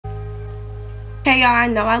Hey y'all, I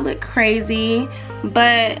know I look crazy,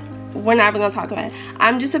 but we're not even gonna talk about it.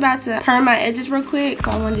 I'm just about to perm my edges real quick, so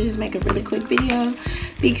I wanted to just make a really quick video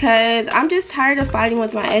because I'm just tired of fighting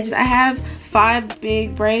with my edges. I have 5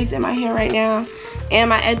 big braids in my hair right now, and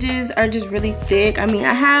my edges are just really thick. I mean,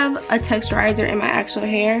 I have a texturizer in my actual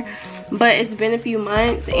hair, but it's been a few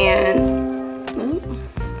months, and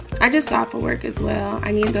I just stopped for work as well.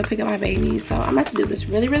 I need to go pick up my baby, so I'm about to do this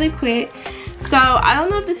really, really quick. So I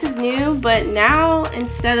don't know if this is new, but now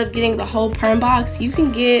instead of getting the whole perm box, you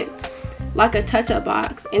can get like a touch-up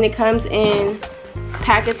box, and it comes in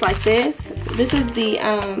packets like this. This is the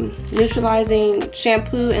neutralizing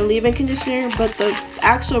shampoo and leave-in conditioner, but the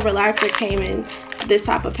actual relaxer came in this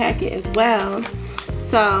type of packet as well.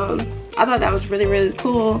 So I thought that was really, really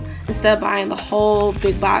cool. Instead of buying the whole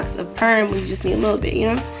big box of perm, we just need a little bit,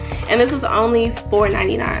 you know. And this was only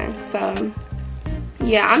 $4.99. So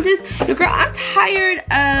yeah, I'm tired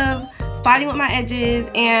of fighting with my edges,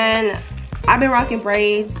 and I've been rocking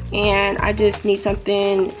braids, and I just need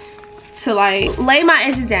something to like lay my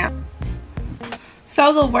edges down.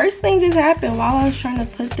 So the worst thing just happened while I was trying to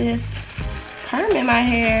put this perm in my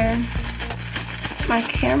hair. My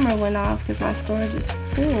camera went off because my storage is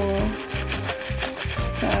full.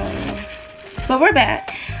 So, but we're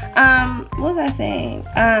back. What was I saying?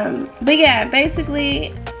 But yeah,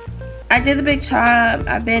 basically I did a big chop.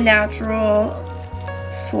 I've been natural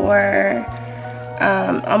for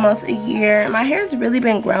almost a year. My hair's really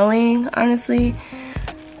been growing, honestly,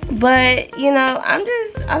 but you know, I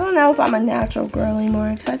don't know if I'm a natural girl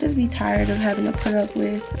anymore, because I just be tired of having to put up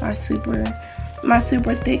with my super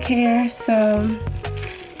thick hair. So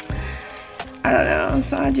I don't know,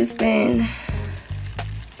 so I just been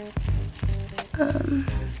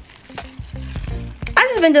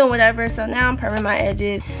doing whatever. So now I'm perming my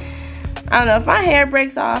edges. I don't know, if my hair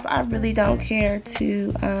breaks off, I really don't care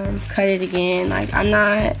to cut it again. Like,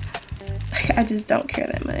 I just don't care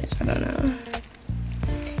that much. I don't know.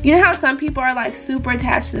 You know how some people are like super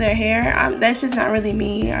attached to their hair? That's just not really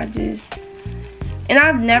me. And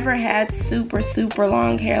I've never had super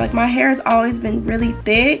long hair. Like, my hair has always been really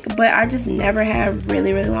thick, but I just never had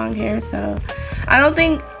really long hair. So I don't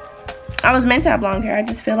think I was meant to have long hair. I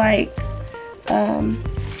just feel like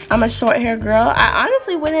I'm a short hair girl. I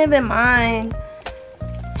honestly wouldn't even mind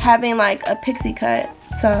having like a pixie cut.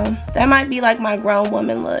 So that might be like my grown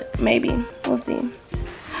woman look, maybe. We'll see.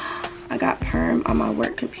 I got perm on my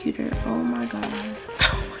work computer. Oh my god.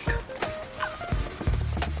 Oh my god.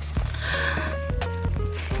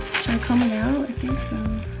 Should I comb it out? I think so.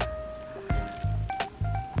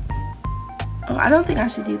 Oh, I don't think I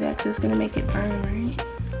should do that because it's gonna make it burn, right?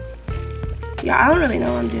 Yeah, I don't really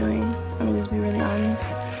know what I'm doing. I'm gonna just be really honest.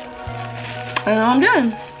 I know I'm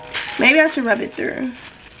done. Maybe I should rub it through.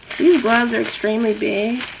 These gloves are extremely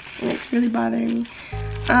big, and it's really bothering me.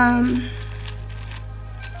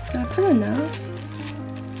 Did I put enough?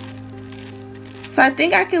 So I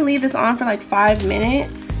think I can leave this on for like 5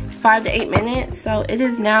 minutes, 5 to 8 minutes. So it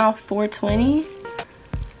is now 4:20.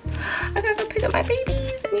 I gotta go pick up my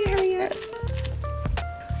babies. I need to hurry up.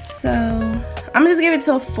 So I'm just give it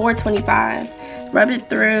till 4:25. Rub it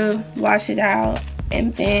through, wash it out,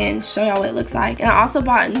 and then show y'all what it looks like. And I also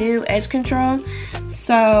bought new edge control.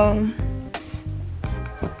 So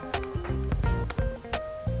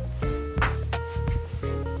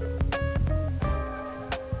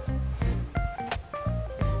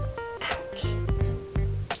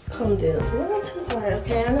calm down. We're not too hard,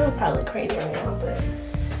 okay? I know I'm probably crazy right now, but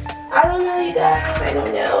I don't know, you guys. I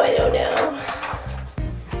don't know.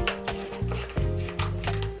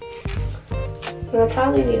 I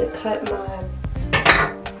probably need to cut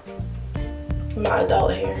my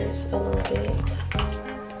adult hairs a little bit.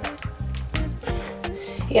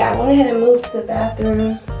 Yeah, I went ahead and moved to the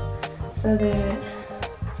bathroom so that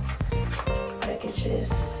I could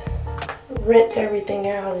just rinse everything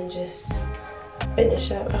out and just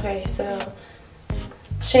finish up. Okay, so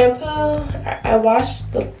shampoo. I washed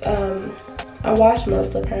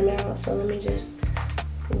most of the perm out, so let me just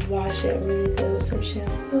wash it really good with some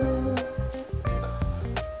shampoo.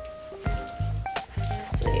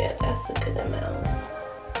 So yeah, that's a good amount.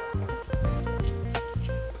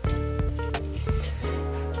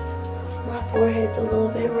 My forehead's a little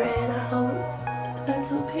bit red. I hope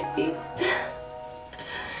that's okay.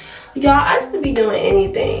 Y'all, I just be doing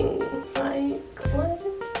anything. Like, what?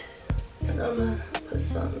 And I'm gonna put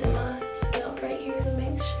some in my scalp right here to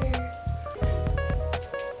make sure.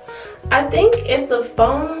 I think if the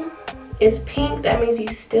foam is pink, that means you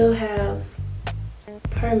still have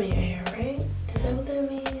perm in your hair, right? Is that what that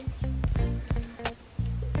means?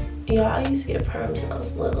 Y'all, I used to get perms when I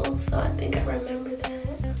was little, so I think I remember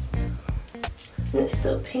that. And it's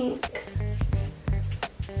still pink.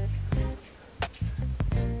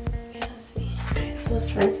 Yeah, see. Okay, so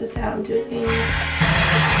let's rinse this out and do it again.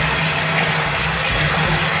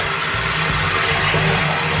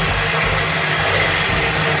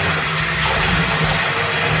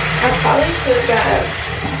 I probably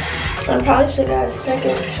should have got a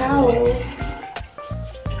second towel,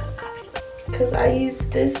 because I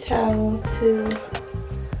used this towel to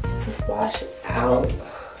wash out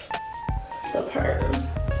the perm.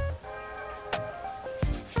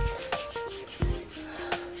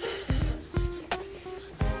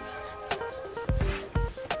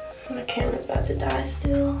 My camera's about to die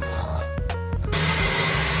still.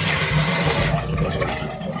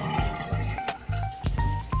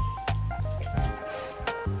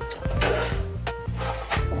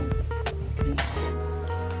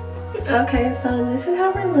 Okay, so this is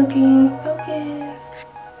how we're looking. Focus.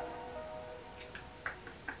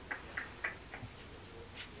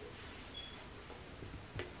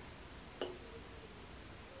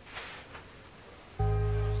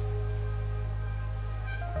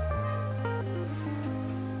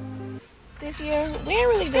 This year, we ain't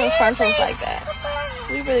really doing frontals like that.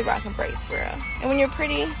 We really rocking braids for real. And when you're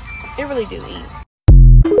pretty, it really do eat.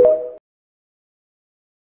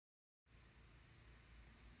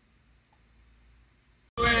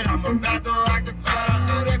 I'm about to rock the